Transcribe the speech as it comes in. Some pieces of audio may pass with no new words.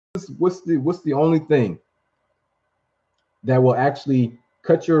what's the only thing that will actually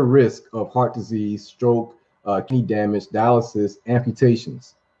cut your risk of heart disease, stroke, kidney damage, dialysis,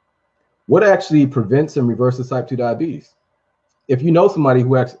 amputations? What actually prevents and reverses type 2 diabetes? If you know somebody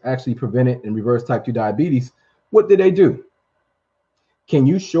who actually prevented and reversed type 2 diabetes, what did they do? Can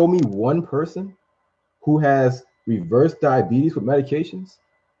you show me one person who has reversed diabetes with medications?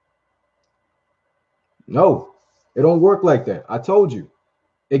 No, it don't work like that. I told you.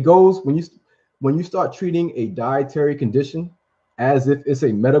 It goes when you start treating a dietary condition as if it's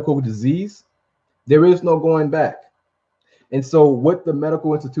a medical disease, there is no going back. And so what the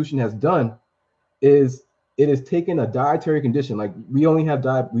medical institution has done is it has taken a dietary condition, like we only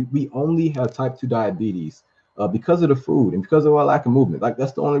have type 2 diabetes because of the food and because of our lack of movement. Like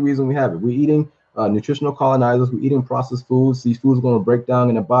that's the only reason we have it. We're eating nutritional colonizers, we're eating processed foods. These foods are going to break down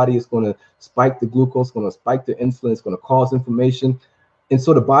in the body. It's going to spike the glucose, it's going to spike the insulin, it's going to cause inflammation. And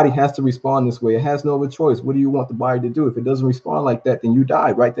so the body has to respond this way. It has no other choice. What do you want the body to do? If it doesn't respond like that, then you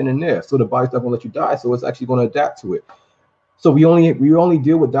die right then and there. So the body's not going to let you die. So it's actually going to adapt to it. So we only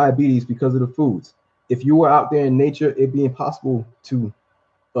deal with diabetes because of the foods. If you were out there in nature, it'd be impossible to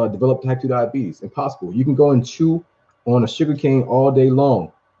develop type 2 diabetes. Impossible. You can go and chew on a sugar cane all day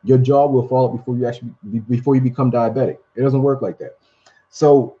long. Your jaw will fall up before you become diabetic. It doesn't work like that.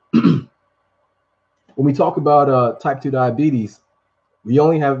 So when we talk about type 2 diabetes, we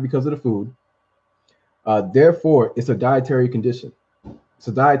only have it because of the food. Therefore, it's a dietary condition. It's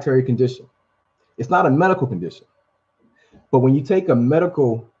a dietary condition. It's not a medical condition. But when you take a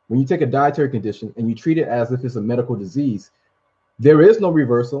dietary condition and you treat it as if it's a medical disease, there is no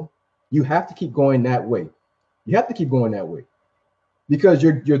reversal. You have to keep going that way. You have to keep going that way because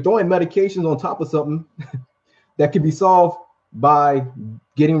you're throwing medications on top of something that can be solved by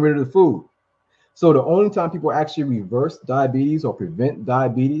getting rid of the food. So the only time people actually reverse diabetes or prevent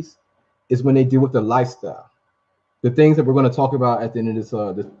diabetes is when they deal with the lifestyle, the things that we're going to talk about at the end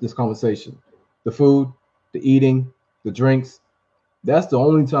of this conversation, the food, the eating, the drinks. That's the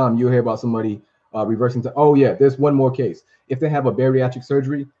only time you'll hear about somebody reversing. Oh yeah, there's one more case. If they have a bariatric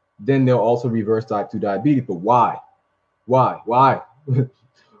surgery, then they'll also reverse type 2 diabetes. But why? Why?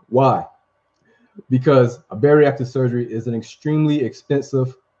 Because a bariatric surgery is an extremely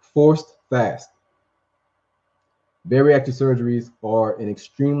expensive forced fast. Bariatric surgeries are an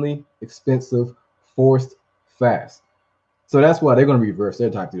extremely expensive forced fast. So that's why they're going to reverse their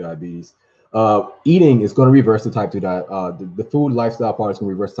type 2 diabetes. Eating is going to reverse the type 2 the food lifestyle part is going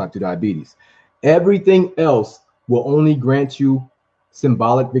to reverse type 2 diabetes. Everything else will only grant you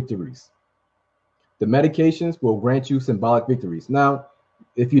symbolic victories. The medications will grant you symbolic victories. Now,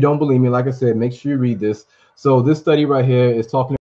 if you don't believe me, like I said, make sure you read this. So this study right here is talking